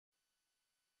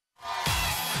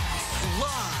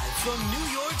From New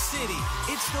York City,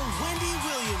 it's the Wendy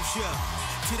Williams Show.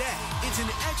 Today, it's an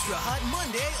extra hot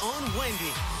Monday on Wendy.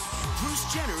 Bruce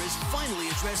Jenner has finally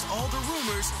addressed all the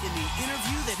rumors in the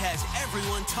interview that has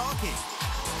everyone talking.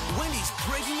 Wendy's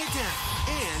breaking it down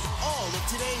and all of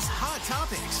today's hot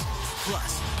topics.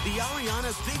 Plus, the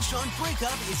Ariana-Big Sean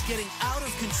breakup is getting out of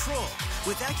control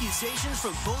with accusations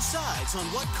from both sides on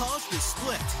what caused the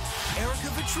split.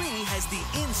 Ereka Vetrini has the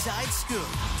inside scoop.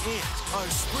 And our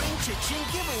spring Cha-Ching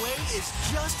giveaway is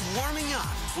just warming up.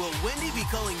 Will Wendy be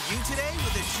calling you today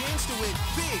with a chance to win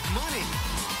big money?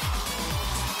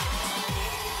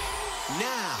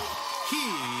 Now,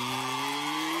 here's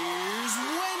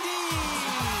Wendy!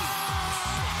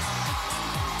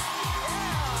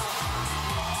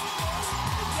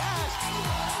 Yes!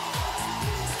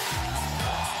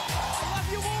 I love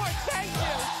you more, thank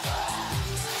you!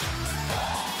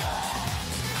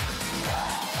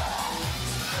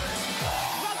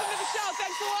 Welcome to the show,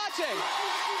 thanks for watching!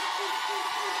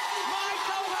 My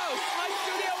co-host, my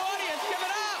studio audience, give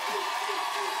it up!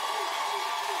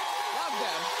 Love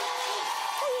them.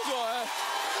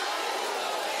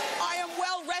 I am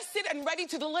well rested and ready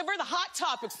to deliver the hot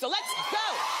topics, so let's go!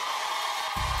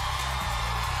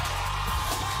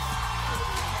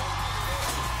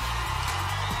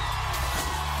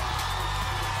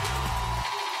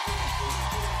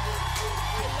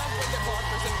 I love when they're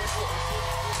barkers and whistlers.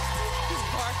 He's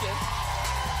barking. I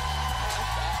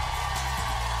like that.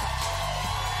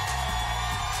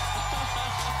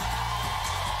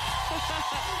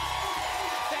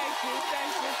 Thank you,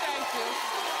 thank you, thank you.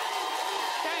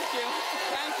 Thank you,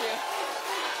 thank you.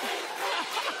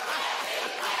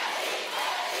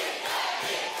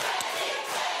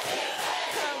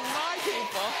 My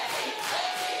people.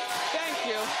 Thank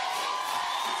you.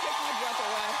 Take my breath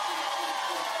away.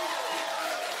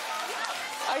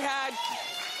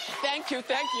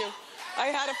 Thank you. I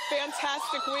had a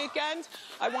fantastic weekend.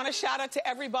 I want to shout out to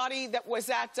everybody that was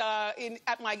at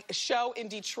my show in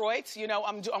Detroit. You know,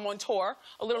 I'm on tour,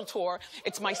 a little tour.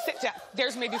 It's my sit-down.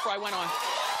 There's me before I went on.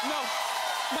 No,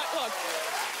 but look.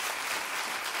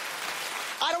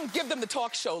 I don't give them the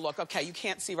talk show look. Okay, you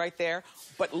can't see right there,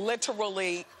 but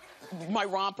literally, my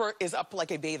romper is up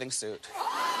like a bathing suit.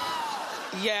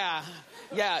 Yeah.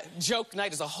 Joke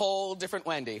night is a whole different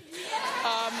Wendy.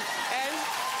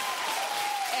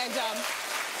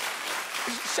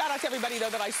 Shout out to everybody, though,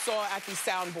 that I saw at the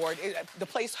soundboard. The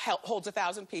place holds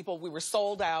 1,000 people. We were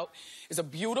sold out. It's a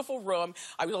beautiful room.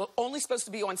 I was only supposed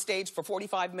to be on stage for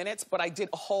 45 minutes, but I did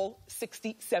a whole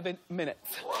 67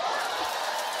 minutes.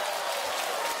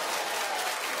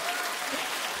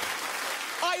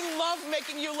 I love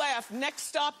making you laugh. Next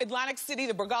stop, Atlantic City,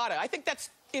 the Borgata. I think that's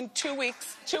in 2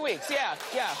 weeks. 2 weeks, yeah.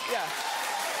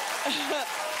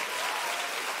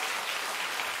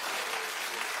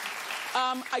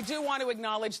 I do want to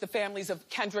acknowledge the families of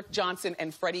Kendrick Johnson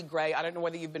and Freddie Gray. I don't know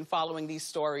whether you've been following these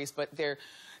stories, but they're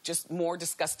just more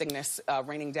disgustingness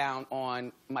raining down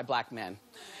on my black men.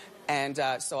 And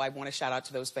so I want to shout out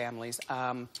to those families.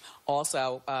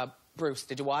 Also, Bruce,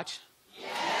 did you watch? Yeah!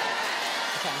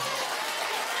 Okay.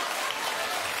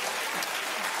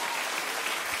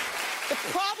 The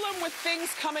problem with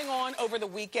things coming on over the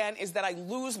weekend is that I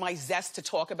lose my zest to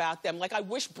talk about them. Like, I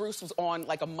wish Bruce was on,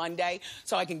 like, a Monday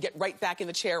so I can get right back in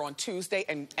the chair on Tuesday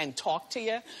and talk to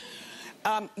you.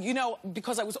 You know,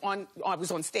 because I was on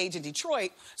stage in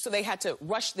Detroit, so they had to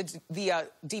rush the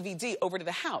DVD over to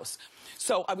the house.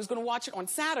 So I was going to watch it on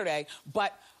Saturday,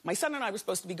 but my son and I were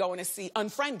supposed to be going to see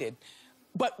Unfriended.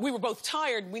 But we were both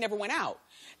tired. We never went out.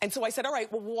 And so I said, all right,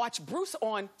 well, we'll watch Bruce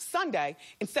on Sunday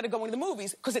instead of going to the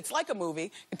movies, because it's like a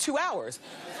movie in 2 hours.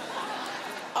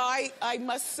 I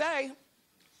must say,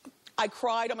 I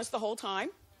cried almost the whole time.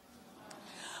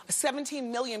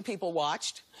 17 million people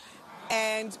watched.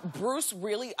 And Bruce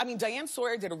really, I mean, Diane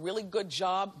Sawyer did a really good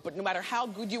job, but no matter how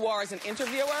good you are as an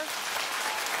interviewer,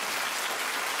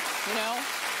 you know,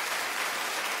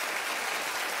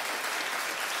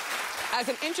 as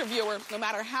an interviewer, no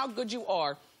matter how good you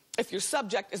are, if your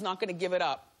subject is not going to give it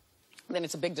up, then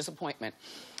it's a big disappointment.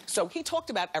 So he talked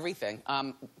about everything.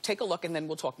 Take a look, and then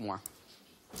we'll talk more.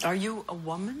 Are you a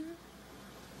woman?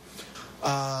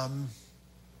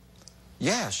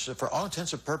 Yes, for all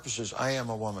intents and purposes, I am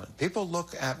a woman. People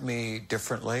look at me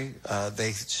differently.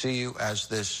 They see you as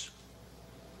this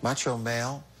macho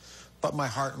male, but my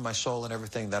heart and my soul and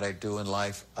everything that I do in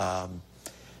life,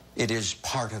 it is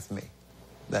part of me.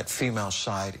 That female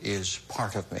side is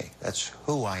part of me. That's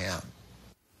who I am.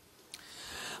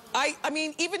 I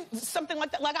mean, even something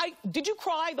like that. Like, did you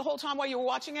cry the whole time while you were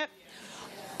watching it?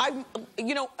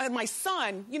 You know, and my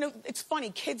son, you know, it's funny,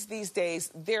 kids these days,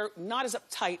 they're not as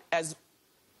uptight as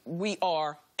we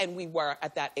are and we were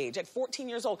at that age. At 14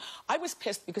 years old, I was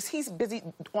pissed because he's busy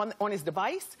on his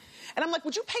device. And I'm like,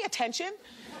 would you pay attention?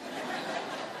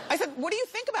 I said, what do you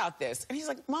think about this? And he's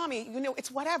like, Mommy, you know,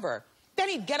 it's whatever. Then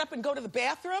he'd get up and go to the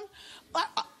bathroom.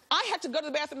 I had to go to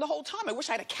the bathroom the whole time. I wish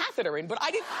I had a catheter in, but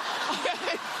I didn't,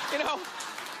 you know,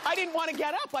 I didn't want to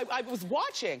get up. I was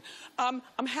watching. I'm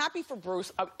happy for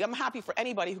Bruce. I'm happy for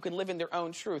anybody who can live in their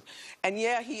own truth. And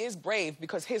yeah, he is brave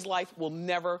because his life will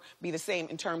never be the same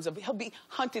in terms of he'll be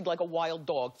hunted like a wild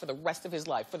dog for the rest of his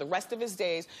life, for the rest of his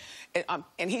days.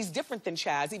 And he's different than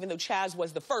Chaz, even though Chaz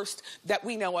was the first that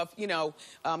we know of, you know,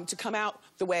 to come out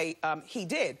the way he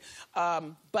did.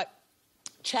 But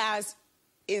Chaz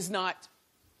is not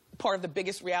part of the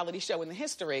biggest reality show in the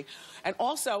history. And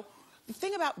also, the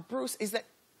thing about Bruce is that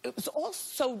it was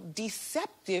also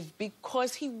deceptive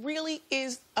because he really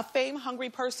is a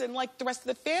fame-hungry person like the rest of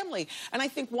the family. And I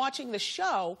think watching the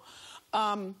show,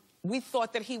 we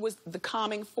thought that he was the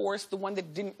calming force, the one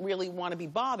that didn't really want to be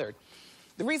bothered.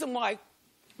 The reason why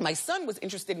my son was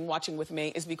interested in watching with me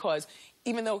is because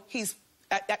even though he's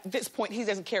at this point, he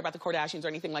doesn't care about the Kardashians or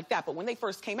anything like that. But when they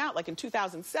first came out, like in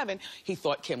 2007, he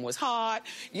thought Kim was hot.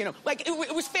 You know, like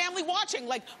it was family watching,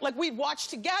 like we'd watch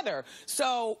together.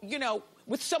 So, you know,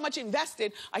 with so much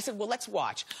invested, I said, well, let's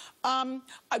watch. I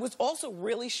was also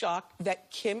really shocked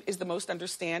that Kim is the most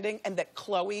understanding and that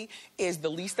Khloe is the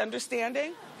least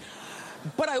understanding.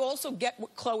 But I also get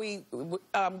what Khloe,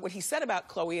 what he said about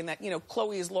Khloe, and that, you know,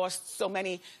 Khloe has lost so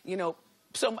many, you know,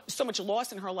 so much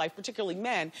loss in her life, particularly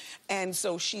men, and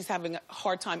so she's having a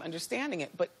hard time understanding it.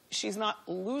 But she's not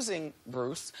losing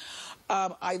Bruce.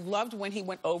 I loved when he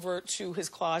went over to his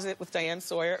closet with Diane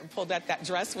Sawyer and pulled out that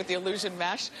dress with the illusion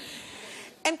mesh.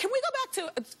 And can we go back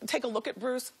to take a look at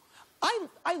Bruce?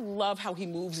 I love how he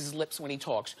moves his lips when he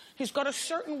talks. He's got a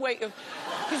certain way of...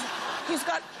 He's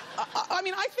got... I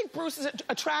mean, I think Bruce is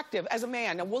attractive as a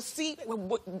man. Now, we'll see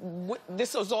what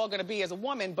this is all going to be as a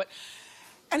woman, but...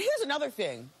 And here's another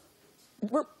thing.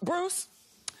 Bruce,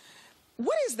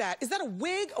 what is that? Is that a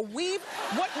wig, a weave?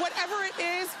 Whatever it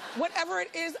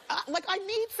is, like, I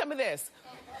need some of this.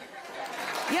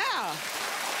 Yeah.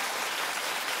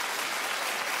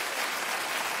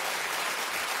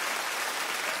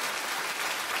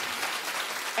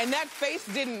 And that face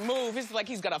didn't move. It's like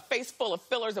he's got a face full of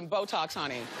fillers and Botox,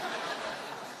 honey.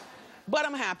 But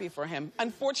I'm happy for him.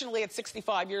 Unfortunately, at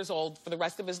 65 years old, for the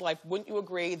rest of his life, wouldn't you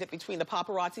agree that between the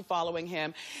paparazzi following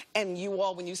him and you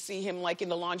all, when you see him, like, in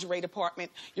the lingerie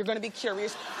department, you're going to be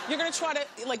curious. You're going to try to,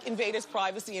 like, invade his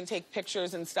privacy and take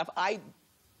pictures and stuff. I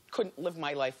couldn't live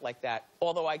my life like that.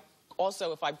 Although I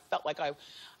also, if I felt like I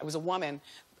was a woman,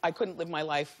 I couldn't live my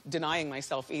life denying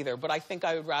myself either. But I think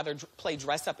I would rather play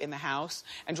dress-up in the house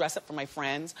and dress up for my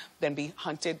friends than be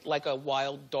hunted like a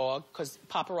wild dog, because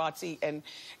paparazzi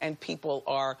and people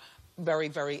are very,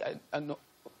 very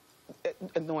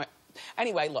annoying.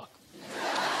 Anyway, look.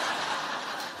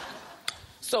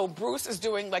 So Bruce is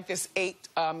doing like this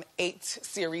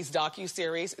eight-series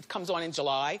docu-series. It comes on in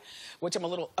July, which I'm a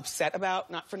little upset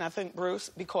about, not for nothing, Bruce,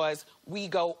 because we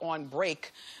go on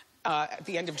break at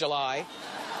the end of July.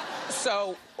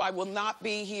 So I will not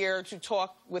be here to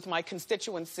talk with my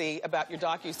constituency about your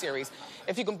docu-series.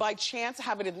 If you can, by chance,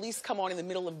 have it at least come on in the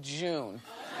middle of June.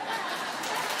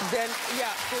 Then,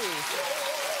 yeah, please.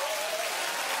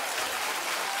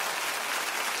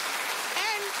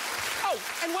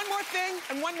 And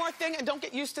one more thing, and don't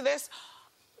get used to this.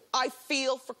 I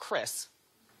feel for Chris.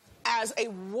 As a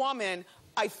woman,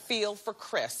 I feel for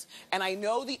Chris. And I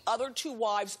know the other two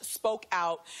wives spoke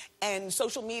out, and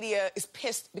social media is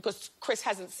pissed because Chris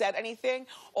hasn't said anything,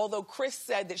 although Chris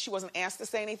said that she wasn't asked to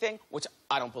say anything, which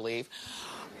I don't believe.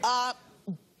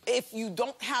 If you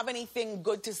don't have anything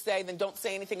good to say, then don't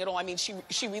say anything at all. I mean,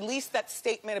 she released that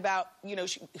statement about, you know,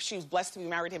 she was blessed to be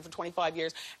married to him for 25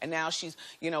 years, and now she's,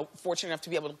 you know, fortunate enough to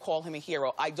be able to call him a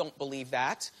hero. I don't believe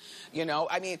that, you know.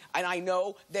 I mean, and I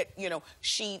know that, you know,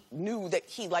 she knew that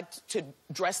he liked to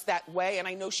dress that way, and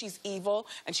I know she's evil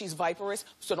and she's viperous,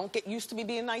 so don't get used to me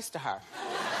being nice to her.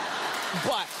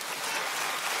 But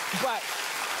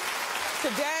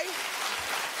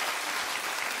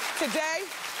today,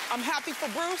 I'm happy for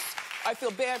Bruce, I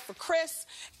feel bad for Chris,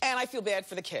 and I feel bad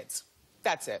for the kids.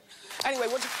 That's it. Anyway,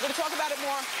 we're going to talk about it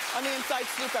more on the Inside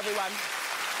Scoop, everyone.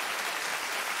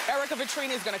 Ereka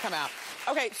Vetrini is going to come out.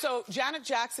 Okay, so Janet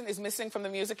Jackson is missing from the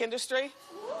music industry,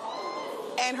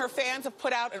 and her fans have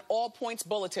put out an all-points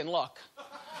bulletin. Look.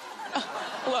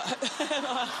 Look.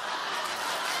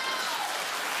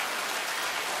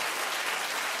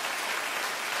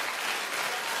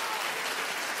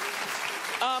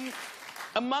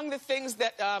 Among the things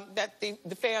that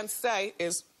the fans say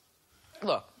is,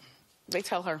 look, They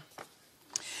tell her,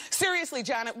 seriously,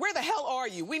 Janet, where the hell are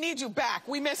you? We need you back.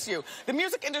 We miss you. The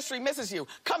music industry misses you.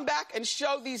 Come back and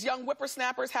show these young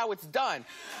whippersnappers how it's done.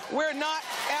 We're not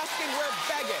asking, we're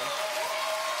begging.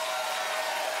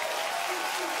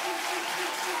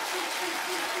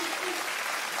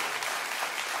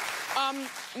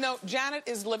 No, Janet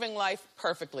is living life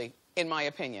perfectly, in my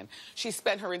opinion. She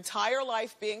spent her entire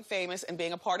life being famous and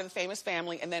being a part of the famous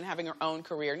family and then having her own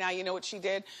career. Now, you know what she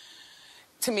did?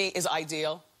 To me, is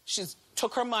ideal. She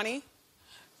took her money,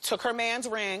 took her man's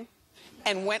ring,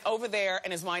 and went over there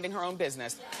and is minding her own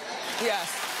business.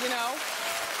 Yes, you know?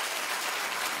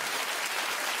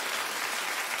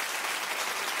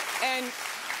 And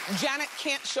Janet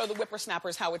can't show the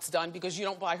whippersnappers how it's done because you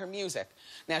don't buy her music.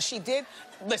 Now, she did,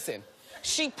 listen,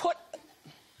 she put...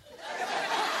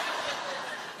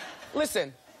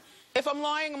 Listen, if I'm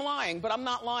lying, but I'm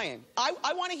not lying. I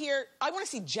want to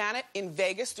see Janet in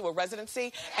Vegas do a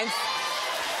residency and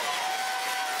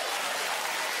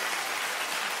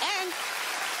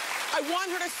I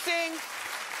want her to sing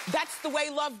That's the Way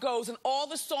Love Goes and all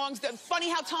the songs that, funny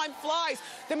how time flies,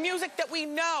 the music that we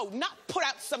know, not put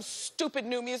out some stupid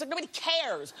new music. Nobody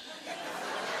cares.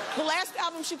 The last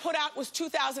album she put out was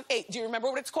 2008. Do you remember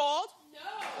what it's called?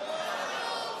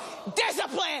 No.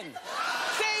 Discipline.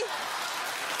 See?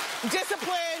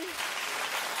 Discipline.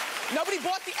 Nobody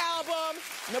bought the album.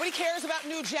 Nobody cares about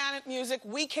new Janet music.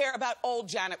 We care about old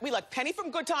Janet. We like Penny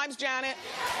from Good Times, Janet.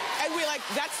 And we like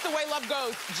That's the Way Love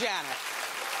Goes, Janet.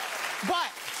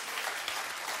 But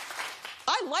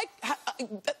I like,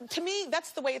 to me,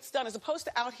 that's the way it's done, as opposed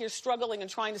to out here struggling and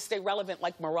trying to stay relevant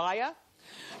like Mariah.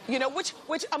 You know,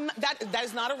 that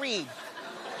is not a read.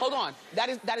 Hold on. That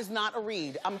is not a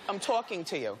read. I'm talking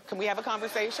to you. Can we have a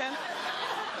conversation?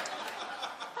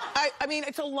 I mean,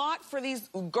 it's a lot for these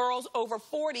girls over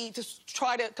 40 to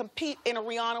try to compete in a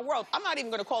Rihanna world. I'm not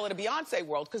even going to call it a Beyonce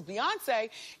world, because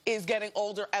Beyonce is getting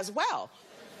older as well.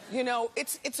 You know,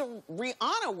 it's a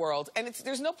Rihanna world, and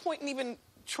there's no point in even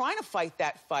trying to fight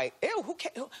that fight. Ew, who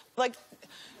cares? Like,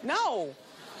 no.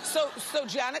 So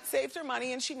Janet saved her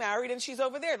money, and she married, and she's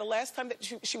over there. The last time that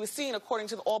she was seen, according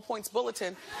to the All Points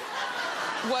Bulletin,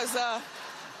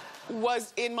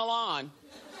 was in Milan.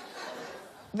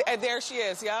 There she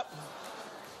is, yep.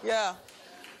 Yeah.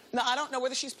 Now, I don't know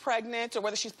whether she's pregnant or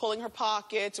whether she's pulling her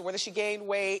pockets or whether she gained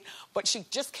weight, but she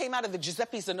just came out of the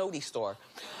Giuseppe Zanotti store.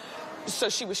 So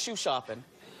she was shoe shopping.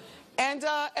 And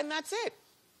that's it.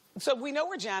 So we know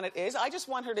where Janet is. I just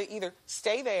want her to either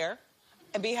stay there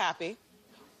and be happy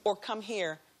or come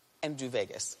here and do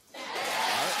Vegas.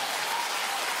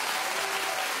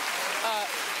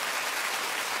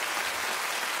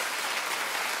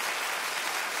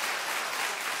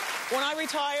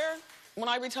 When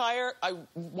I retire, I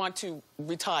want to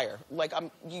retire. Like, I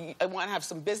want to have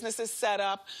some businesses set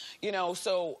up, you know,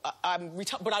 so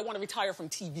but I want to retire from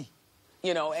TV,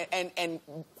 you know, and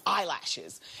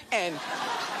eyelashes, and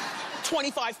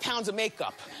 25 pounds of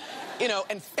makeup, you know,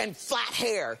 and flat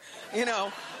hair, you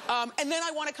know. And then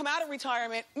I want to come out of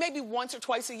retirement, maybe once or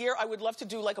twice a year. I would love to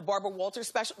do, like, a Barbara Walters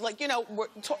special, like, you know,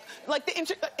 like the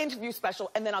interview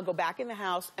special, and then I'll go back in the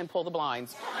house and pull the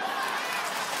blinds.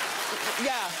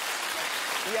 Yeah.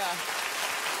 Yeah.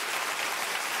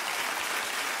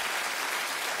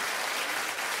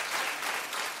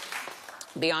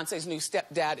 Beyonce's new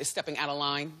stepdad is stepping out of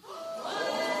line.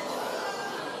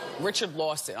 Richard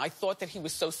Lawson. I thought that he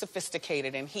was so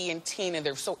sophisticated, and he and Tina,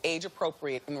 they're so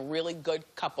age-appropriate and a really good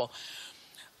couple.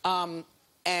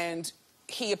 And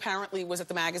he apparently was at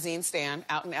the magazine stand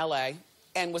out in L.A.,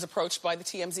 and was approached by the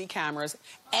TMZ cameras,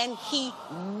 and he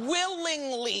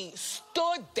willingly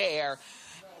stood there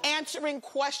answering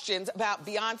questions about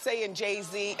Beyonce and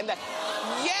Jay-Z and that.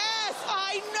 Yes,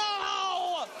 I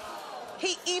know!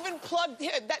 He even plugged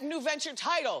that new venture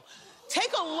title.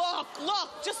 Take a look,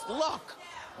 just look.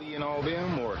 And all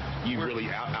them, or you really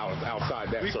outside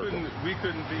that circle? We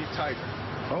couldn't be tighter.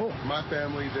 Oh. My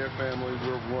family, their family,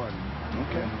 we're one.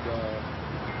 Okay.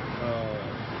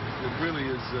 And it really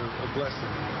is a blessing.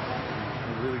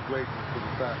 I'm really grateful for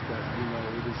the fact that, you know,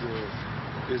 it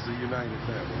is a united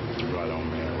family. Right on,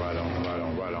 man. Right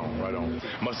on.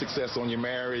 Much success on your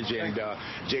marriage, and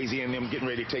Jay-Z and them getting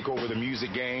ready to take over the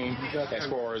music game as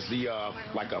far as the,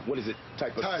 what is it,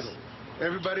 type of... Title.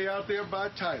 Everybody out there buy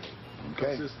Title.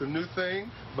 Okay. It's the new thing,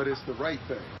 but it's the right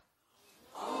thing.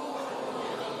 I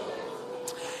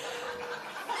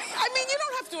mean, you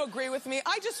don't have to agree with me.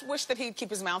 I just wish that he'd keep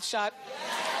his mouth shut.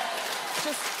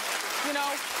 Just, you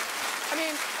know, I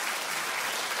mean,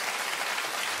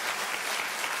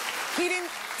 he didn't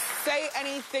say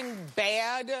anything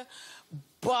bad,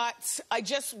 But I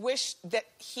just wish that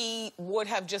he would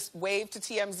have just waved to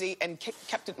TMZ and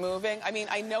kept it moving. I mean,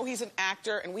 I know he's an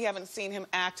actor, and we haven't seen him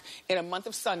act in a month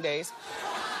of Sundays.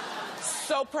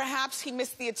 So perhaps he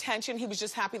missed the attention. He was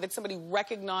just happy that somebody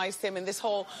recognized him, and this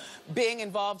whole being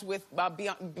involved with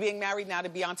being married now to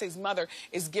Beyonce's mother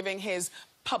is giving his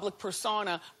public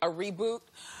persona a reboot.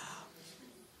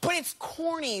 But it's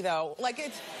corny, though. Like,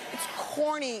 it's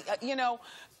corny, you know.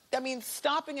 I mean,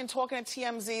 stopping and talking to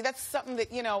TMZ, that's something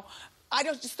that, you know, I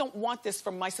just don't want this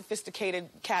from my sophisticated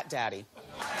cat daddy.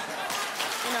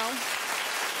 You know?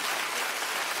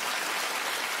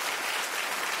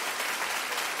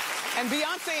 And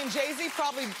Beyonce and Jay-Z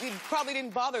probably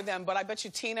didn't bother them, but I bet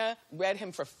you Tina read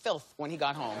him for filth when he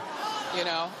got home. You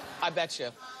know? I bet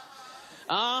you.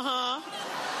 Uh-huh.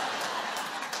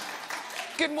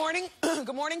 Good morning.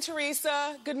 Good morning,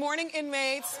 Teresa. Good morning,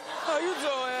 inmates. How you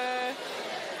doing?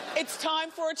 It's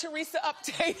time for a Teresa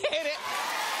update. Hit it.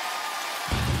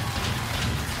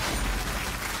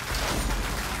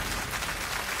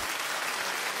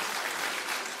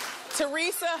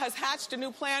 Teresa has hatched a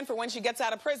new plan for when she gets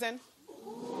out of prison.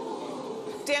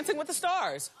 Dancing with the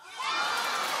Stars.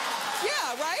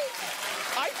 Yeah, right?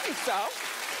 I think so.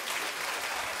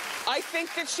 I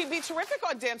think that she'd be terrific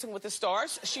on Dancing with the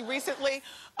Stars. She recently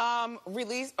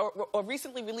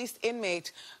recently released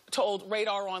inmate told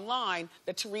Radar Online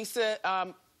that Teresa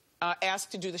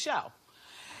asked to do the show.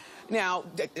 Now,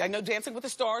 I know Dancing with the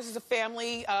Stars is a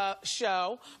family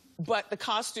show, but the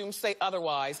costumes say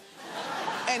otherwise.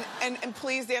 And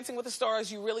please, Dancing with the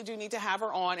Stars, you really do need to have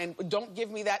her on. And don't give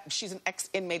me that she's an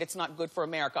ex-inmate, it's not good for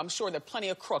America. I'm sure there are plenty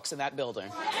of crooks in that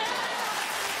building.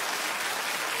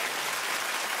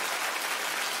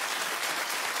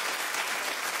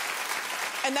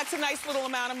 And that's a nice little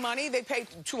amount of money. They paid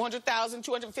 $200,000,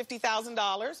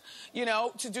 $250,000, you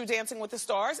know, to do Dancing with the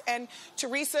Stars. And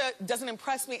Teresa doesn't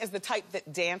impress me as the type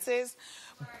that dances,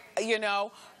 you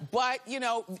know. But, you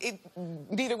know,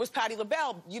 neither was Patti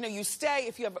LaBelle. You know, you stay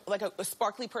if you have, like, a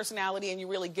sparkly personality and you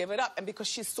really give it up. And because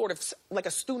she's sort of like a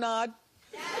stunad,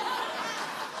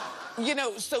 you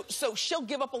know, so she'll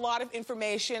give up a lot of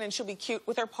information and she'll be cute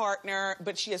with her partner,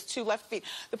 but she has two left feet.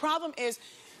 The problem is,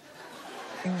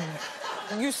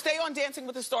 you stay on Dancing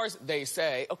with the Stars, they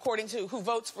say, according to who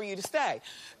votes for you to stay.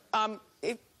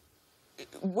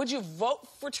 Would you vote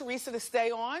for Teresa to stay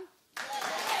on?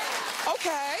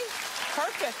 Okay,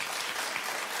 perfect.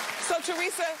 So,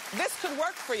 Teresa, this could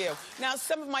work for you. Now,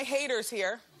 some of my haters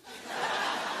here,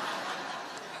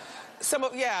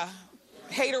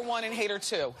 hater 1 and hater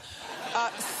 2.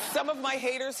 Some of my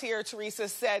haters here, Teresa,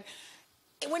 said,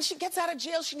 when she gets out of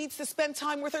jail, she needs to spend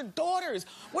time with her daughters.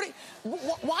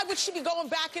 Why would she be going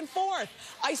back and forth?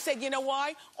 I said, you know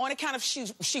why? On account of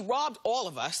she robbed all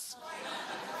of us.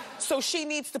 So she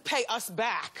needs to pay us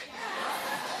back.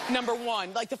 Number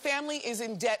one, like the family is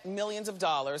in debt millions of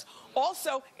dollars.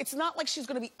 Also, it's not like she's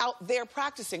going to be out there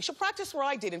practicing. She'll practice where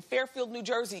I did in Fairfield, New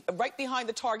Jersey, right behind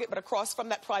the Target, but across from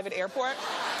that private airport.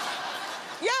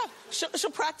 Yeah, she'll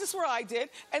practice where I did,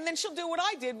 and then she'll do what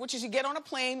I did, which is you get on a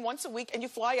plane once a week and you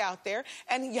fly out there,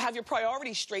 and you have your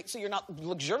priorities straight so you're not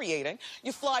luxuriating.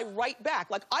 You fly right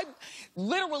back. Like, I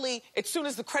literally, as soon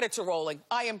as the credits are rolling,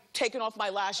 I am taking off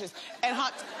my lashes and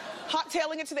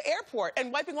hot-tailing it to the airport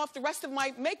and wiping off the rest of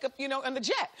my makeup, you know, on the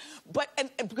jet. But,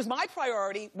 and because my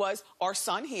priority was our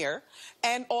son here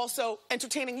and also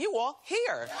entertaining you all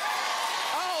here.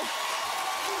 Oh.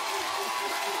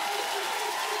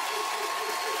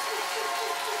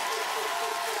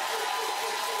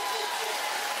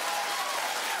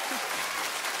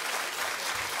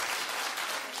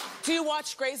 Do you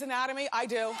watch Grey's Anatomy? I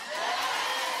do.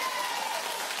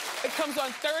 It comes on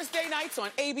Thursday nights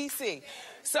on ABC.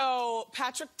 So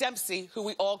Patrick Dempsey, who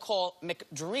we all call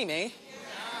McDreamy,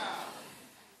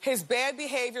 his bad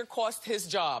behavior cost his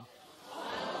job.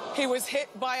 He was hit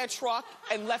by a truck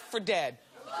and left for dead.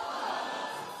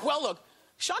 Well, look,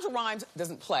 Shonda Rhimes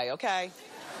doesn't play, okay?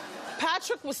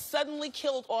 Patrick was suddenly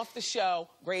killed off the show,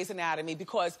 Grey's Anatomy,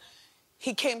 because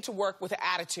he came to work with an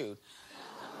attitude.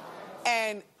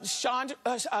 And Chandra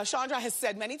has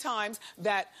said many times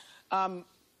that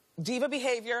diva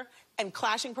behavior and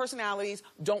clashing personalities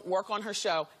don't work on her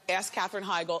show. Ask Katherine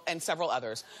Heigl and several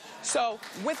others. So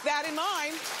with that in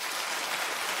mind,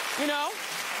 you know,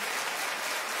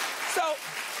 so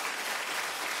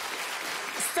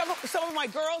some of my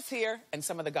girls here, and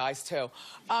some of the guys too,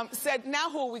 said,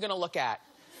 now who are we going to look at?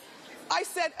 I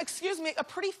said, excuse me, a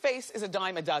pretty face is a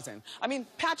dime a dozen. I mean,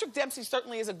 Patrick Dempsey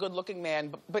certainly is a good-looking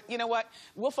man, but you know what?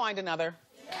 We'll find another.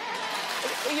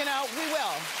 You know, we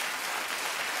will.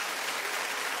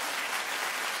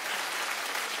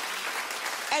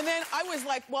 And then I was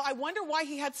like, well, I wonder why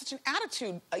he had such an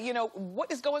attitude. You know,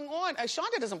 what is going on?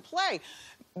 Shonda doesn't play.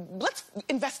 Let's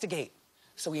investigate.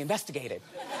 So we investigated.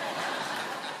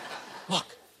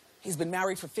 Look, he's been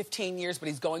married for 15 years, but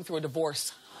he's going through a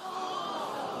divorce.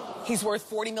 He's worth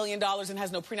 $40 million and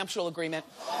has no prenuptial agreement.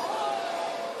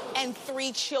 And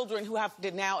 3 children who have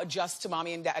to now adjust to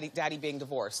mommy and daddy being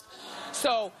divorced.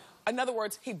 So, in other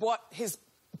words, he brought his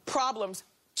problems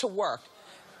to work.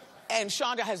 And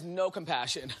Shonda has no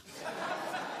compassion.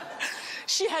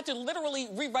 She had to literally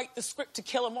rewrite the script to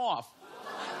kill him off.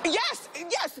 Yes,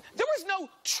 yes, there was no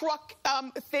truck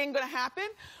thing gonna happen,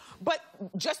 but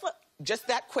just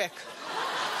that quick.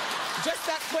 Just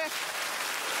that quick.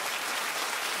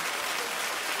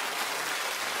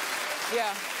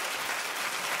 Yeah.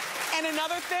 And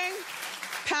another thing,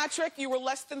 Patrick, you were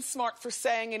less than smart for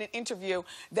saying in an interview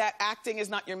that acting is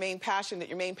not your main passion, that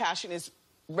your main passion is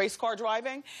race car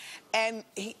driving, and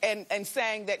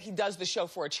saying that he does the show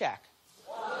for a check.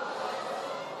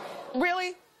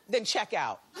 Really? Then check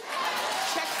out.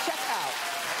 Check out.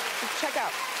 Check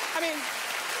out. I mean,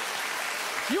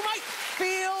 you might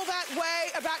feel that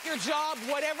way about your job,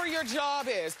 whatever your job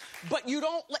is, but you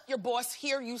don't let your boss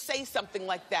hear you say something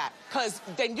like that, because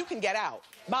then you can get out.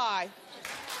 Bye.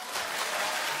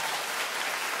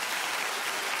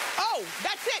 Oh,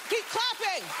 that's it. Keep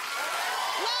clapping.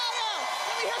 Louder.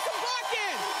 Let me hear some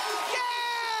barking.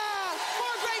 Yeah.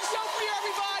 More great show for you,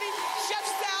 everybody. Chef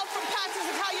Sal from Pat's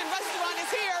Italian Restaurant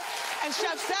is here, and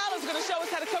Chef Sal is going to show us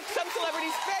how to cook some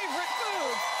celebrities' favorite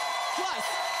food. Plus,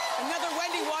 another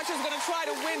Wendy watcher is going to try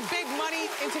to win big money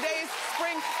in today's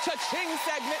spring Cha-Ching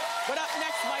segment. But up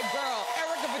next, my girl,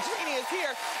 Ereka Vetrini, is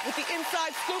here with the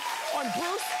inside scoop on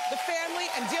Bruce, the family,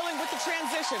 and dealing with the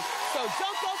transition. So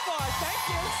don't go far. Thank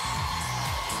you.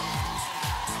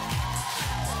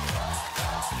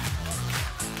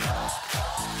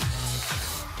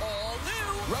 All new.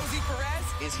 Rosie Perez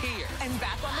is here. And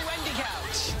back on the Wendy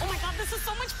couch. Oh my God, this is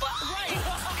so much fun. Right.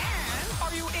 And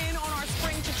are you in on our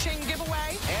spring Cha-Ching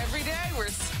giveaway? Every day we're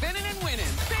spinning and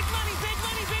winning. Big money, big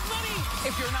money, big money.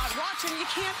 If you're not watching, you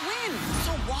can't win.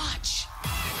 So watch.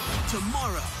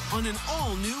 Tomorrow on an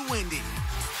all-new Wendy.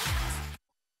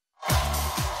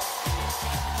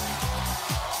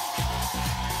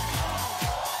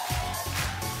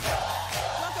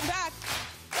 Welcome back.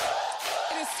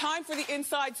 It is time for the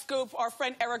inside scoop. Our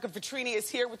friend Ereka Vetrini is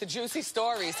here with the juicy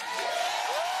stories.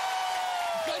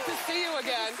 Good to see you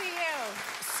again. Good to see you.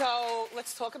 So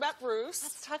let's talk about Bruce.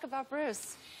 Let's talk about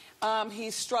Bruce.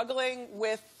 He's struggling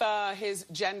with his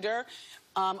gender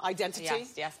identity.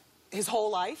 Yes, yes. His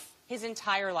whole life. His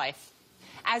entire life.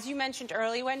 As you mentioned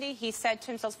earlier, Wendy, he said to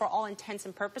himself, for all intents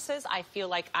and purposes, I feel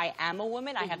like I am a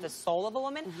woman. I have the soul of a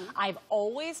woman. I've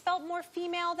always felt more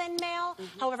female than male.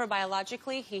 However,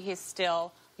 biologically, he is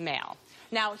still male.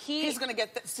 Now, he's going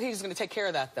to take care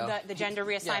of that, though. The gender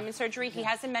reassignment surgery. He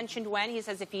hasn't mentioned when. He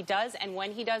says if he does, and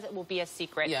when he does, it will be a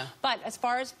secret. Yeah. But as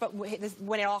far as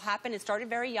when it all happened, it started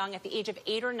very young. At the age of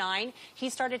 8 or 9, he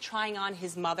started trying on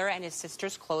his mother and his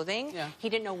sister's clothing. Yeah. He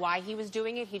didn't know why he was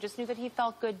doing it. He just knew that he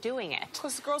felt good doing it.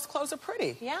 Because girls' clothes are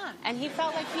pretty. Yeah, and he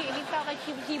felt like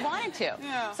he wanted to.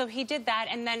 Yeah. So he did that,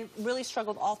 and then really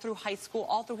struggled all through high school,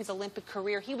 all through his Olympic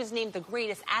career. He was named the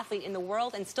greatest athlete in the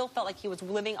world, and still felt like he was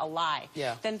living a lie.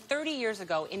 Yeah. Then 30 years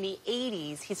ago, in the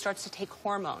 80s, he starts to take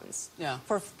hormones. Yeah.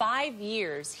 For 5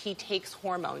 years, he takes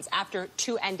hormones after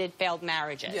 2 ended failed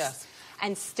marriages. Yes.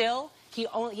 And still, he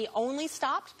only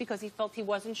stopped because he felt he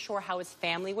wasn't sure how his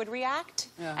family would react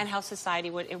and how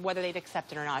society would, whether they'd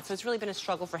accept it or not. So it's really been a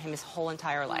struggle for him his whole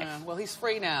entire life. Yeah. Well, he's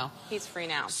free now. He's free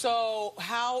now. So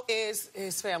how is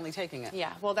his family taking it?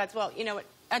 Yeah, well, you know,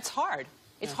 that's hard.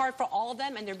 It's hard for all of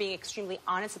them, and they're being extremely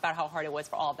honest about how hard it was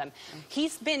for all of them.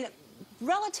 He's been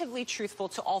relatively truthful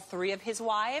to all 3 of his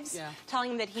wives, telling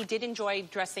them that he did enjoy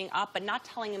dressing up, but not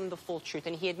telling them the full truth,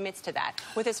 and he admits to that.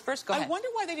 With his first, go ahead. I wonder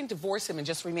why they didn't divorce him and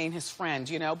just remain his friend,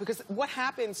 you know, because what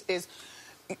happens is,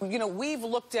 you know, we've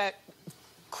looked at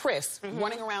Chris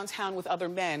running around town with other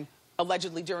men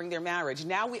allegedly during their marriage.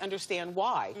 Now we understand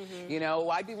why. You know,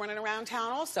 I'd be running around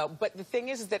town also. But the thing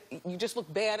is that you just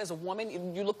look bad as a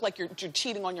woman. You look like you're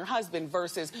cheating on your husband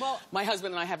versus my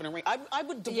husband and I having a ring. I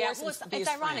would divorce him. It's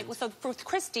ironic. So for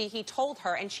Christy, he told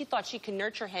her, and she thought she could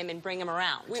nurture him and bring him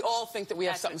around. We all think that we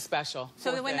have something special.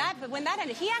 So when that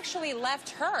ended, he actually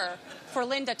left her for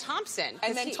Linda Thompson.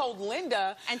 And then told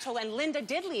Linda. And Linda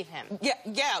did leave him.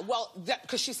 Yeah, well,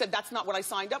 because she said that's not what I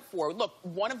signed up for. Look,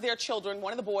 one of their children,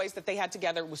 one of the boys that they had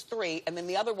together was 3, and then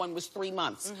the other one was 3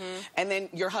 months. And then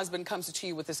your husband comes to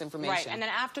you with this information. Right, and then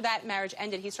after that marriage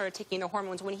ended, he started taking the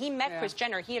hormones. When he met Kris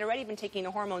Jenner, he had already been taking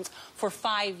the hormones for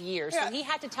 5 years. So he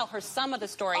had to tell her some of the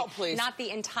story, not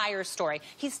the entire story.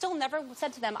 He still never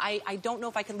said to them, I don't know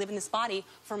if I can live in this body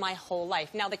for my whole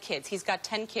life. Now the kids, he's got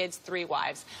 10 kids, 3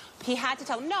 wives. He had to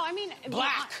tell them, no, I mean...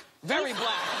 Black. Very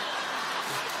black.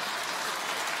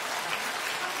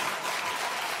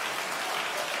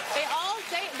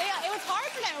 It was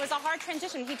hard for them. It was a hard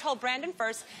transition. He told Brandon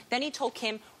first, then he told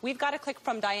Kim. We've got a clip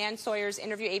from Diane Sawyer's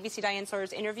interview, ABC Diane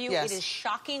Sawyer's interview. It is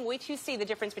shocking. Wait till you see the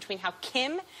difference between how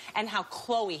Kim and how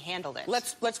Khloe handled it.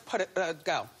 Let's put it,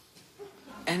 go.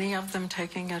 Any of them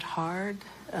taking it hard?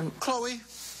 Khloe,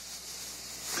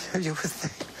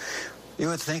 you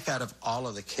would think out of all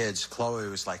of the kids, Khloe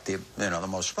was like the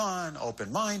most fun,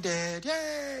 open-minded.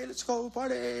 Yay, let's go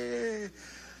party.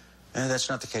 And that's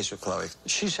not the case with Khloe.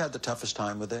 She's had the toughest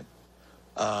time with it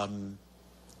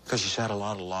because she's had a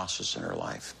lot of losses in her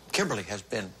life. Kimberly has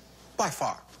been, by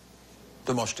far,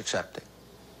 the most accepting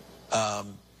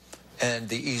and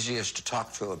the easiest to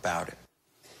talk to about it.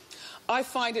 I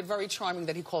find it very charming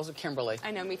that he calls her Kimberly.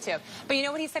 I know, me too. But you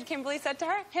know what he said Kimberly said to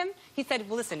him? He said,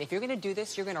 well, listen, if you're going to do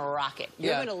this, you're going to rock it.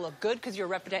 You're going to look good because you're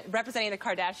representing the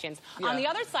Kardashians. On the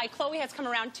other side, Khloe has come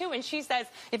around too, and she says,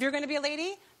 if you're going to be a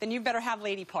lady, then you better have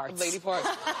lady parts. Lady parts.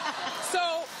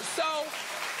 So,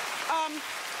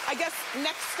 I guess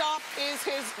next stop is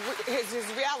his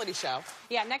reality show.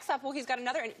 Yeah, next up, well, he's got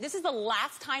another. This is the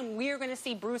last time we're going to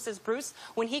see Bruce as Bruce.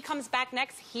 When he comes back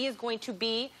next, he is going to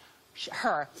be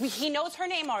her. He knows her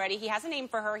name already. He has a name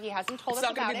for her. He hasn't told us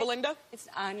about it. It's not going to be Belinda?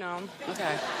 I know.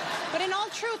 Okay. But in all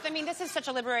truth, I mean, this is such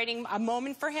a liberating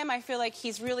moment for him. I feel like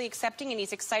he's really accepting and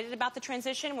he's excited about the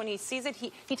transition. When he sees it,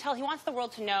 he wants the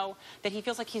world to know that he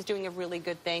feels like he's doing a really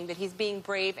good thing, that he's being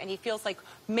brave, and he feels like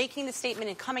making the statement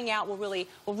and coming out will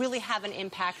really have an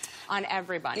impact on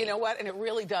everybody. You know what? And it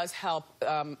really does help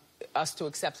us to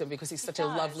accept him because he's such a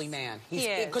lovely man.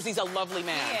 Because he's a lovely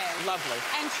man. He is. Lovely.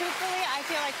 And truthfully, I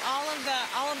feel like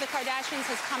all of the Kardashians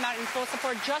has come out in full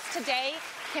support. Just today,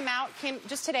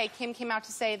 Kim came out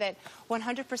to say that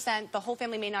 100% the whole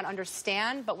family may not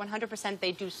understand, but 100%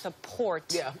 they do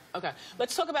support. Yeah, okay.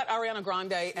 Let's talk about Ariana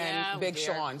Grande and Big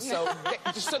Sean. So,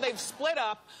 so they've split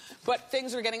up, but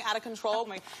things are getting out of control.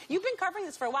 You've been covering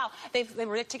this for a while. They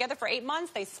were together for 8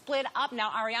 months. They split up.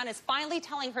 Now Ariana is finally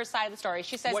telling her side of the story.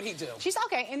 She says, what'd he do? She's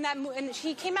okay. And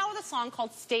he came out with a song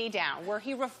called "Stay Down," where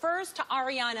he refers to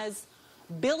Ariana's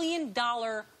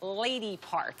billion-dollar lady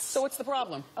parts. So what's the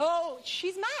problem? Oh,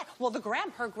 she's mad. Well,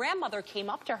 her grandmother came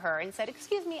up to her and said,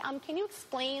 "Excuse me, can you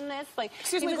explain this?" Like,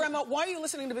 excuse me, Grandma, why are you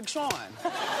listening to Big Sean?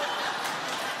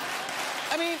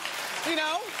 I mean, you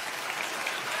know.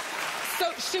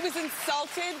 So she was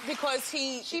insulted because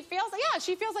she feels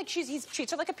like he's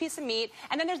treats her like a piece of meat,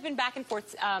 and then there's been back and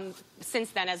forth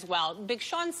since then as well. Big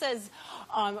Sean says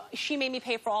she made me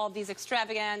pay for all of these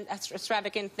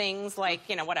extravagant things, like,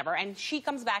 you know, whatever, and she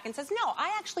comes back and says, no,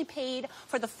 I actually paid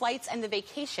for the flights and the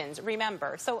vacations,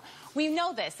 remember. So we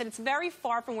know this, and it's very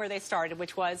far from where they started,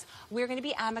 which was we're going to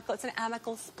be amicable. It's an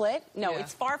amicable split. No,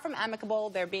 it's far from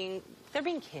amicable. They're being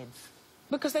kids.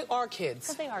 Because they are kids.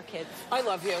 Because they are kids. I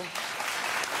love you.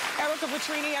 Ereka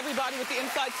Vetrini, everybody with the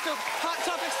inside scoop. Hot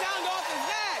Topic Sound Off is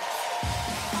next.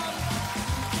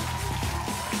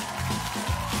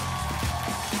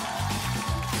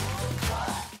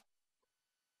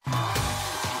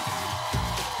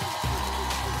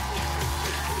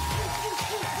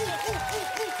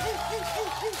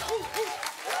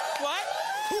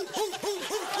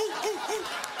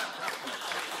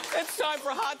 It's time for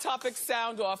Hot Topic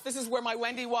Sound Off. This is where my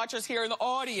Wendy watchers here in the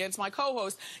audience, my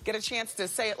co-host, get a chance to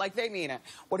say it like they mean it.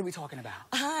 What are we talking about?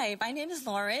 Hi, my name is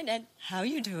Lauren, and how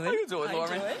you doing? How you doing,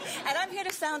 Lauren? And I'm here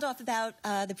to sound off about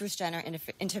the Bruce Jenner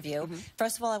interview.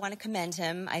 First of all, I want to commend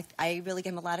him. I really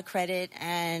give him a lot of credit,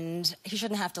 and he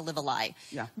shouldn't have to live a lie.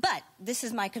 Yeah. But this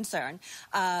is my concern.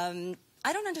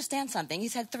 I don't understand something.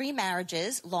 He's had 3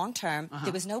 marriages, long-term.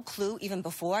 There was no clue even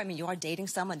before. I mean, you are dating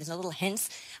someone. There's no little hints.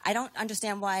 I don't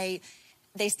understand why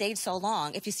they stayed so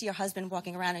long. If you see your husband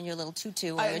walking around in your little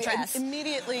tutu or your dress.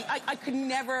 Immediately, I could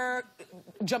never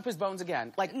jump his bones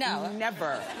again. Like, no.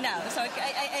 Never. No. So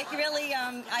I really,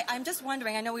 I'm just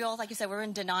wondering. I know we all, like you said, we're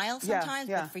in denial sometimes,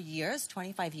 but for years,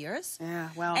 25 years. Yeah,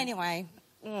 well. Anyway,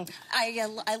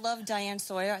 I love Diane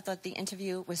Sawyer. I thought the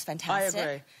interview was fantastic. I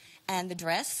agree. And the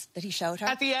dress that he showed her.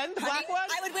 At the end, the black one?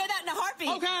 I would wear that in a heartbeat.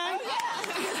 Okay. Oh,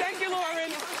 yeah. Thank you,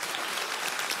 Lauren.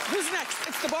 Who's next?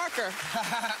 It's the Barker.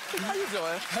 How you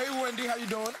doing? Hey, Wendy. How you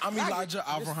doing? I'm Elijah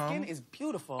Abraham. Your skin is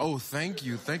beautiful. Oh, thank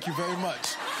you. Thank you very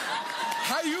much.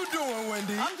 How you doing,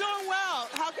 Wendy? I'm doing well.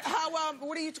 How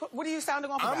what are you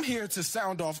sounding off about? I'm here to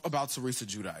sound off about Teresa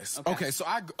Giudice. Okay, so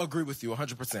I agree with you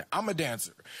 100%. I'm a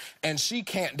dancer, and she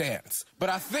can't dance. But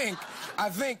I think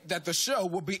that the show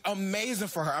will be amazing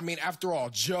for her. I mean, after all,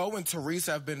 Joe and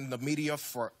Teresa have been in the media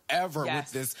forever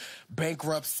with this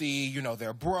bankruptcy. You know,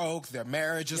 they're broke, their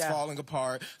marriage is falling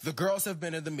apart. The girls have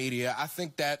been in the media. I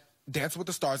think that Dance with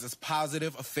the Stars is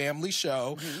positive, a family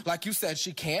show. Like you said,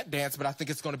 she can't dance, but I think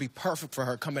it's going to be perfect for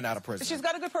her coming out of prison. She's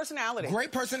got a good personality.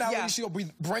 Great personality. She'll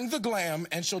bring the glam,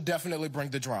 and she'll definitely bring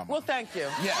the drama. Well, thank you.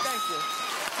 Yes. Thank you.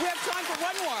 We have time for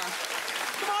one more.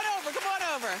 Come on over. Come on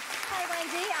over. Hi,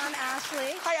 Wendy. I'm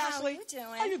Ashley. Hi, Ashley. How are you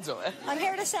doing? How you doing? I'm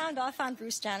here to sound off on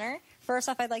Bruce Jenner. First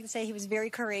off, I'd like to say he was very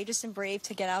courageous and brave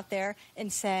to get out there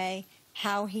and say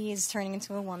how he is turning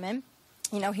into a woman.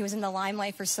 You know, he was in the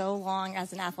limelight for so long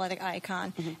as an athletic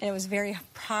icon, and it was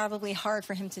probably hard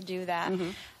for him to do that.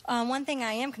 One thing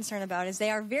I am concerned about is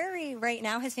they are right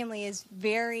now, his family is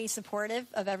very supportive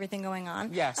of everything going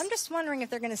on. Yes. I'm just wondering if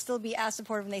they're going to still be as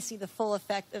supportive when they see the full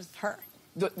effect of her.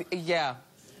 Yeah.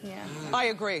 I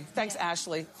agree. Thanks,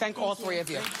 Ashley. Thank all three of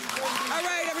you. All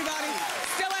right, everybody.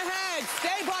 Still ahead.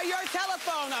 Stay by your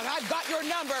telephone. I've got your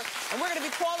number, and we're going to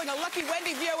be calling a lucky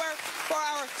Wendy viewer for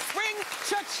our spring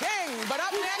Cha-Ching. But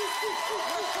up next, we're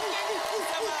cooking some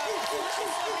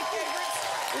celebrity favorites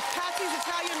with Patsy's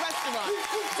Italian Restaurant.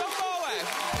 Don't go away.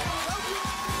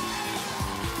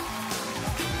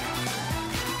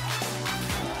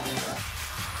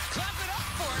 Clap it up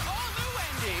for an all-new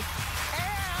Wendy.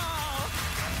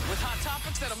 With hot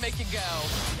topics that'll make you go,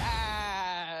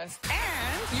 yes.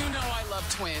 And you know I love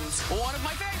twins. One of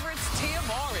my favorites, Tia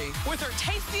Mowry, with her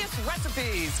tastiest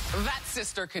recipes. That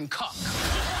sister can cook.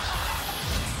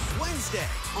 Wednesday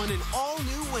on an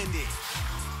all-new Wendy.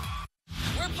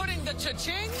 We're putting the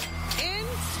Cha-Ching in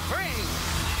spring.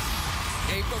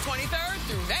 April 23rd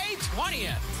through May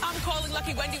 20th. I'm calling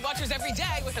Lucky Wendy watchers every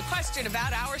day with a question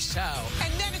about our show.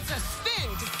 And then it's a spin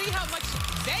to see how much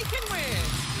they can win.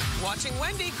 Watching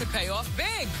Wendy could pay off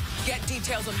big. Get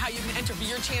details on how you can enter for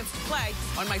your chance to play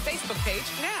on my Facebook page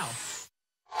now.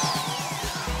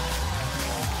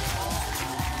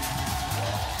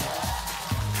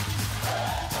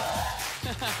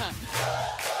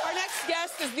 Our next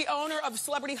guest is the owner of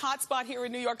Celebrity Hotspot here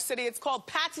in New York City. It's called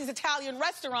Patsy's Italian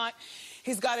Restaurant.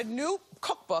 He's got a new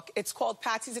cookbook. It's called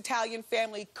Patsy's Italian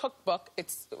Family Cookbook.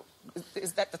 That's what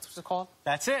it's called?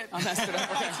 That's it. I messed it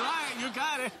up. Okay. That's right. You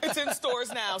got it. It's in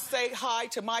stores now. Say hi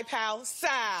to my pal,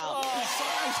 Sal. Oh, so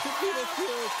nice to be with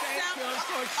you. Thank you. I'm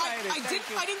so excited.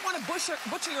 I didn't want to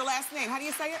butcher your last name. How do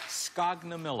you say it?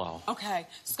 Scognamillo. Okay,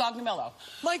 Scognamillo.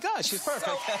 My gosh, she's perfect.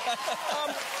 So,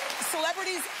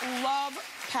 celebrities love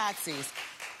Patsy's.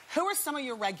 Who are some of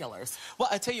your regulars? Well,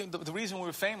 I tell you, the reason we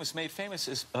were made famous,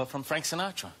 is from Frank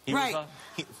Sinatra.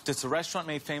 It's a restaurant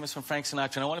made famous from Frank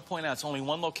Sinatra. And I want to point out, it's only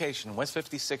one location, West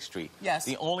 56th Street. Yes.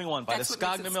 The only one by the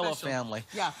Scognamillo family.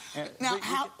 Yeah. Now,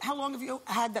 how long have you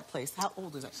had that place? How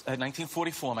old is it?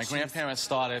 1944. My grandparents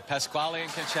started Pasquale and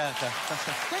Conchetta.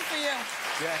 Good for you.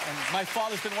 Yeah, and my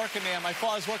father's been working there. My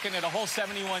father's working there the whole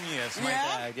 71 years.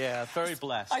 My dad, very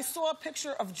blessed. I saw a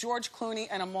picture of George Clooney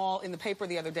and Amal in the paper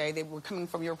the other day. They were coming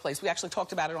from your place. We actually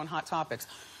talked about it on Hot Topics.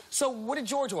 So what did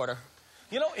George order?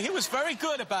 You know, he was very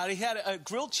good about it. He had a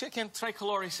grilled chicken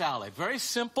tricolore salad. Very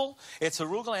simple. It's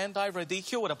arugula endive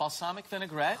radicchio with a balsamic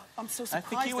vinaigrette. I'm so surprised. I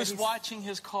think he was watching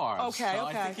his carbs. Okay, so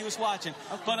okay. I think he was watching.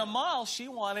 Okay. But Amal, she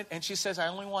wanted, and she says, I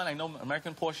know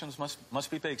American portions must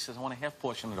be big. She says, I want a half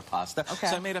portion of the pasta. Okay.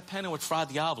 So I made a penne with Fra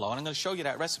Diavolo, and I'm going to show you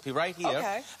that recipe right here.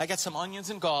 Okay. I got some onions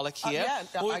and garlic here.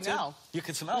 I know. You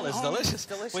can smell it. It's delicious.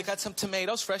 Delicious. We got some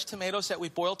tomatoes, fresh tomatoes that we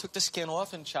boiled, took the skin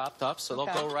off, and chopped up, so they'll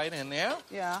go right in there.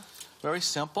 Yeah. Very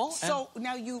simple. So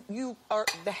now you are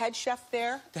the head chef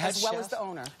there, as well as the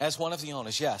owner? As one of the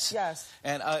owners, yes. Yes.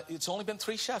 And it's only been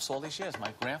 3 chefs all these years.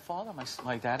 My grandfather,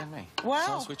 my dad, and me.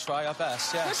 Wow. So we try our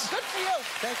best, yes. Good for you.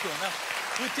 Thank you. Now,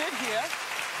 we did here,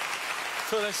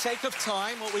 for the sake of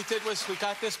time, what we did was we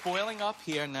got this boiling up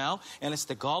here now, and it's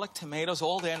the garlic, tomatoes,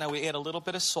 all there. Now we add a little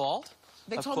bit of salt.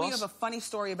 They told me you have a funny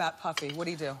story about Puffy. What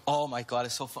do you do? Oh, my God,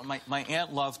 it's so fun. My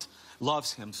aunt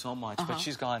loves him so much, but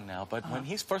she's gone now. But when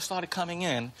he first started coming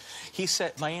in,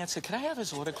 my aunt said, can I have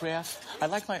his autograph? I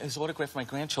like his autograph for my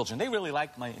grandchildren. They really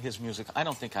like his music. I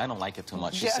don't like it too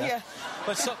much, she said. Yeah.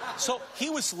 But so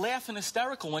he was laughing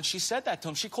hysterical when she said that to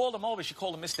him. She called him over. She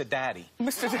called him Mr. Daddy.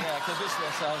 Mr. Daddy. Yeah, because this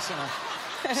was,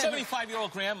 75-year-old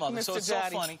grandmother, Mr. so it's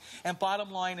Daddy. So funny. And bottom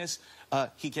line is,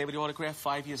 he gave her the autograph.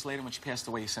 5 years later, when she passed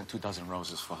away, he sent 2 dozen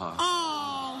roses for her.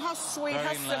 Oh, how sweet,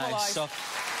 how civilized. Nice. So,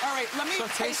 all right, let me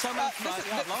taste some of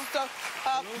Diablo.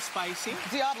 A little spicy.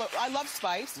 Diablo, I love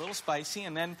spice. A little spicy,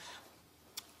 and then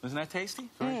Isn't that tasty?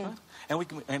 Very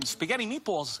good. And spaghetti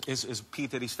meatballs is P.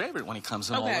 Diddy's favorite when he comes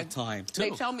in all the time, too. They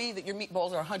tell me that your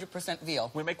meatballs are 100% veal.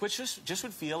 We make just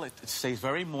with veal. It stays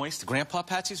very moist. Grandpa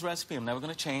Patsy's recipe. I'm never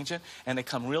going to change it. And they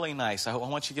come really nice. I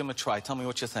want you to give them a try. Tell me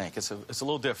what you think. It's a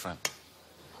little different.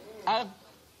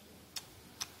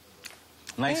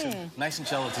 Nice and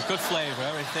gelatinous. Good flavor,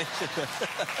 everything.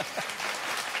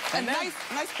 And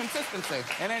nice consistency.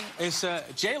 And then it's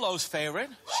J-Lo's favorite.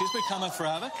 She's been coming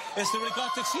forever. It's the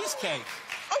ricotta cheesecake.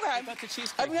 Okay. Ricotta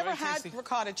cheesecake. I've never had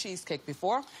ricotta cheesecake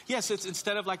before. Yes, it's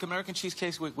instead of like American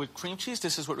cheesecakes with cream cheese,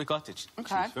 this is what ricotta cheese.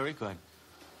 Very good.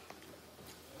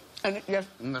 And yes,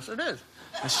 it is.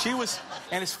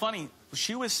 And it's funny,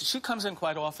 she comes in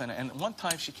quite often, and one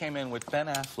time she came in with Ben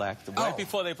Affleck, right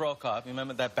before they broke up. You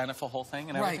remember that benefit whole thing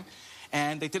and everything? Right.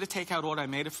 And they did a takeout order. I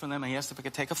made it for them. I asked if I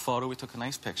could take a photo. We took a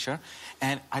nice picture.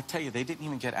 And I tell you, they didn't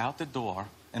even get out the door,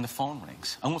 and the phone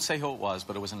rings. I won't say who it was,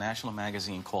 but it was a national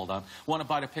magazine called up. Want to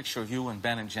buy a picture of you and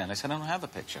Ben and Jen. I said, I don't have a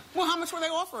picture. Well, how much were they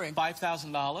offering?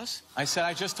 $5,000. I said,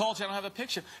 I just told you I don't have a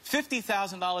picture.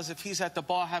 $50,000 if he's at the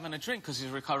bar having a drink because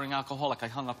he's a recovering alcoholic. I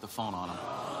hung up the phone on him.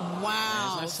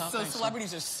 Wow. So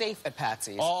celebrities are safe at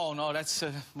Patsy's. Oh, no, that's...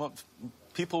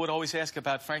 people would always ask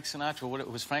about Frank Sinatra. What,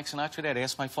 was Frank Sinatra there? They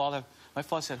asked my father. My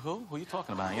father said, who? Who are you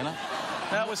talking about, you know?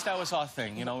 That was our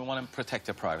thing. You know, we want to protect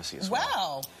their privacy as well.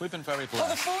 Wow. We've been very blessed. Well,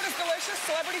 the food is delicious,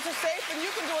 celebrities are safe, and you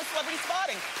can do a celebrity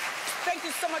spotting. Thank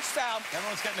you so much, Sal.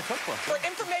 Everyone's getting a cookbook. For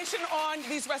information on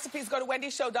these recipes, go to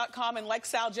wendyshow.com. And like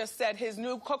Sal just said, his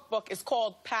new cookbook is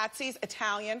called Patsy's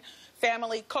Italian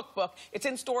Family Cookbook. It's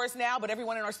in stores now, but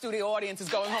everyone in our studio audience is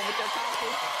going home with their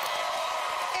copies.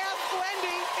 Ask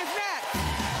Wendy is next.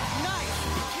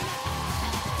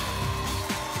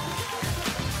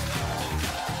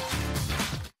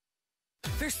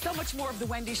 There's so much more of The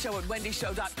Wendy Show at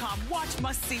wendyshow.com. Watch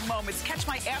must-see moments, catch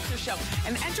my after show,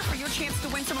 and enter for your chance to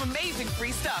win some amazing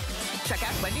free stuff. Check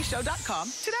out wendyshow.com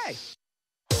today.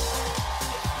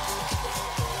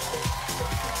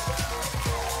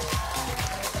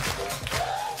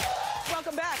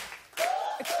 Welcome back.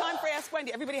 It's time for Ask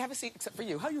Wendy. Everybody have a seat except for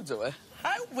you. How you doing?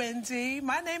 Hi, Wendy.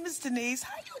 My name is Denise.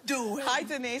 How you doing? Hi,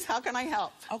 Denise. How can I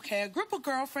help? Okay, a group of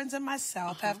girlfriends and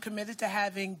myself have committed to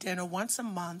having dinner once a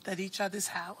month at each other's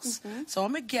house. So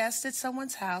I'm a guest at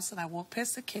someone's house, and I walk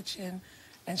past the kitchen,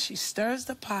 and she stirs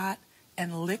the pot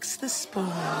and licks the spoon.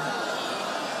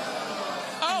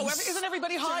 Oh, isn't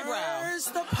everybody highbrow? Stirs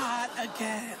the pot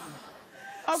again.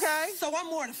 Okay. So I'm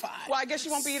mortified. Well, I guess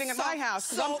you won't be eating at my house,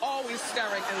 because I'm always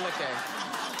stirring and licking.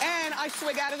 And I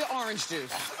swig out of the orange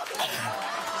juice.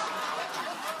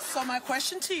 So my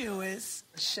question to you is,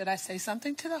 should I say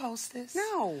something to the hostess?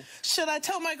 No. Should I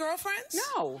tell my girlfriends?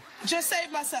 No. Just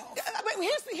save myself. But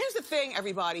here's the thing,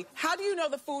 everybody. How do you know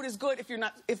the food is good if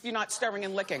you're not stirring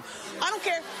and licking? I don't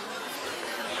care.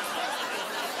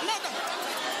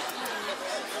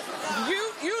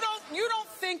 You don't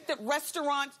think that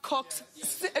restaurant cooks...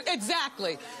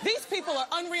 Exactly. These people are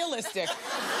unrealistic.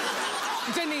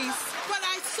 Denise. But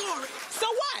I saw it. So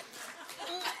what?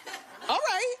 All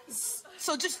right.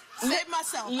 So just save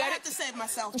myself. I have to save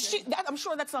myself. I'm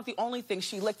sure that's not the only thing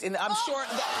she licked in. I'm sure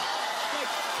that...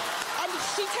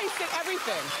 she tasted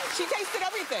everything. She tasted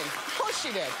everything. Of course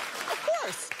she did. Of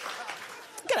course.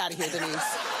 Get out of here,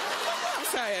 Denise. I'm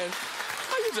saying...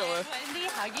 How you doing? Hi, Wendy.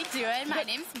 How you doing? My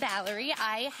name's Valerie.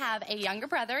 I have a younger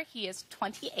brother. He is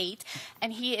 28,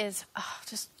 and he is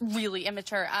just really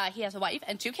immature. He has a wife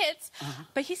and 2 kids,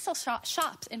 but he still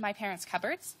shops in my parents'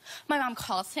 cupboards. My mom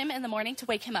calls him in the morning to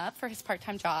wake him up for his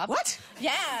part-time job. What?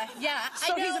 Yeah.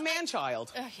 So he's a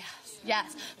man-child.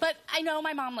 Yes. But I know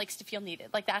my mom likes to feel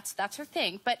needed. Like, that's her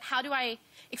thing. But how do I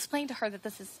explain to her that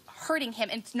this is hurting him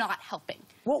and it's not helping?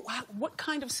 Well, what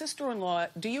kind of sister-in-law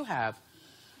do you have?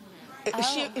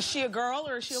 Is she a girl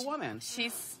or is she a woman?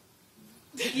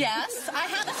 Yes, I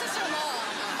have a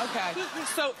sister-in-law. Okay.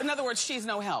 So, in other words, she's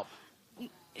no help.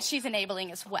 She's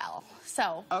enabling as well,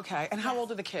 so. Okay. And how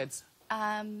old are the kids?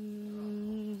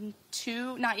 2,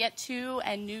 not yet 2,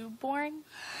 and newborn.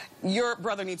 Your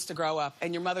brother needs to grow up,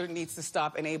 and your mother needs to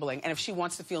stop enabling. And if she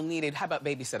wants to feel needed, how about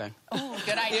babysitting? Oh,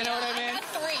 good idea. You know what I mean? I got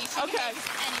 3. Okay.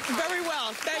 Very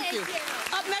well. Thank you.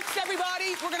 Up next,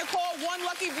 everybody, we're going to call one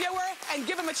lucky viewer and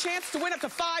give him a chance to win up to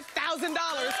 $5,000 playing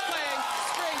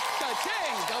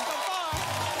Cha-Ching. Don't go far.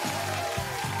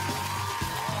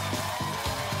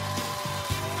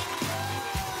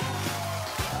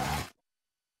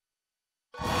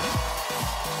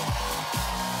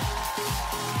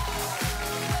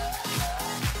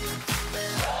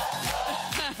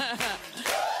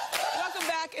 Welcome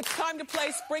back. It's time to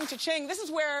play Spring Cha-Ching. This is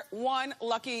where one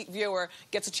lucky viewer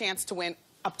gets a chance to win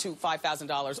up to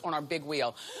 $5,000 on our big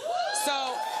wheel.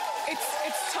 So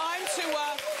it's time to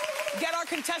get our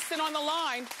contestant on the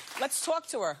line. Let's talk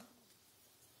to her.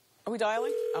 Are we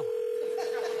dialing? Oh.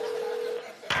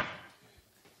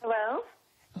 Hello?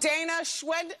 Dana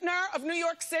Schwendner of New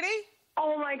York City?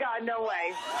 Oh, my God, no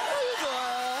way.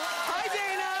 Hi,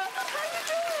 Dana. How you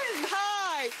doing?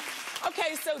 Hi.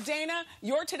 Okay, so Dana,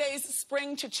 you're today's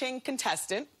spring Cha-Ching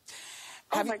contestant.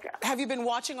 Oh, my God. Have you been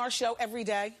watching our show every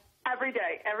day? Every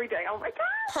day, every day. Oh, my God.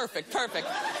 Perfect, perfect.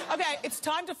 Okay, it's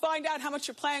time to find out how much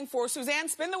you're playing for. Suzanne,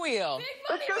 spin the wheel.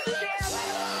 Let's go, Suzanne.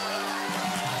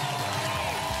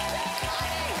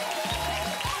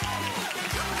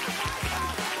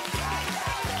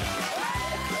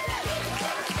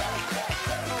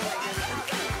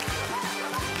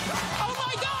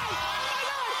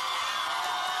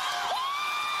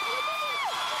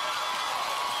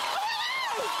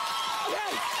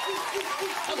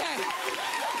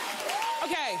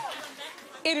 Okay,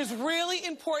 it is really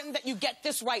important that you get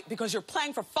this right because you're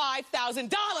playing for $5,000.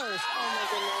 Oh, my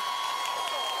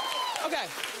goodness. Okay,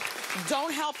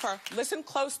 don't help her. Listen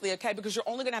closely, okay, because you're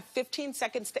only going to have 15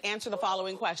 seconds to answer the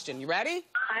following question. You ready?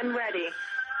 I'm ready.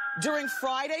 During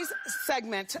Friday's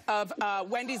segment of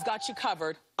Wendy's Got You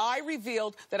Covered, I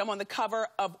revealed that I'm on the cover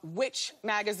of which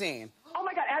magazine? Oh,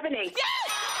 my God, Ebony. Yes!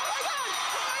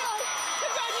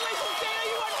 Congratulations, Dana.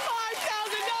 You won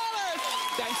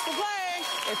 $5,000. Thanks for playing.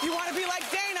 If you want to be like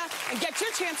Dana and get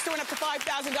your chance to win up to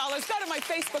 $5,000, go to my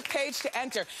Facebook page to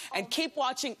enter. And keep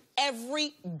watching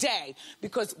every day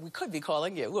because we could be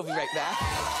calling you. We'll be right back.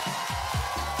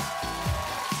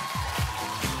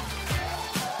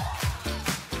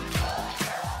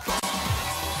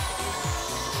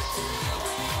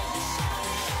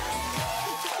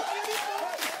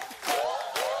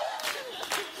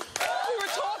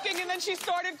 She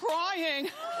started crying.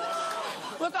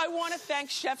 Look, I want to thank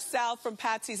Chef Sal from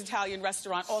Patsy's Italian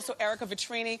Restaurant, also Ereka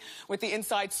Vetrini with the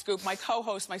Inside Scoop, my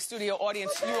co-host, my studio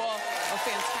audience. You all are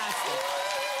fantastic.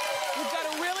 We've got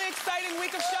a really exciting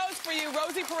week of shows for you.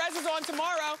 Rosie Perez is on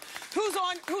tomorrow. Who's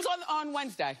on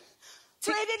Wednesday?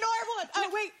 Brandon Norwood. Oh,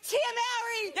 wait. Tia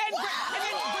Mowry. And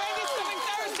then Brandy's coming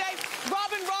Thursday.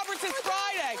 Robin Roberts is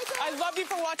Friday. I love you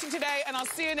for watching today, and I'll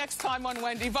see you next time on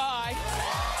Wendy. Bye.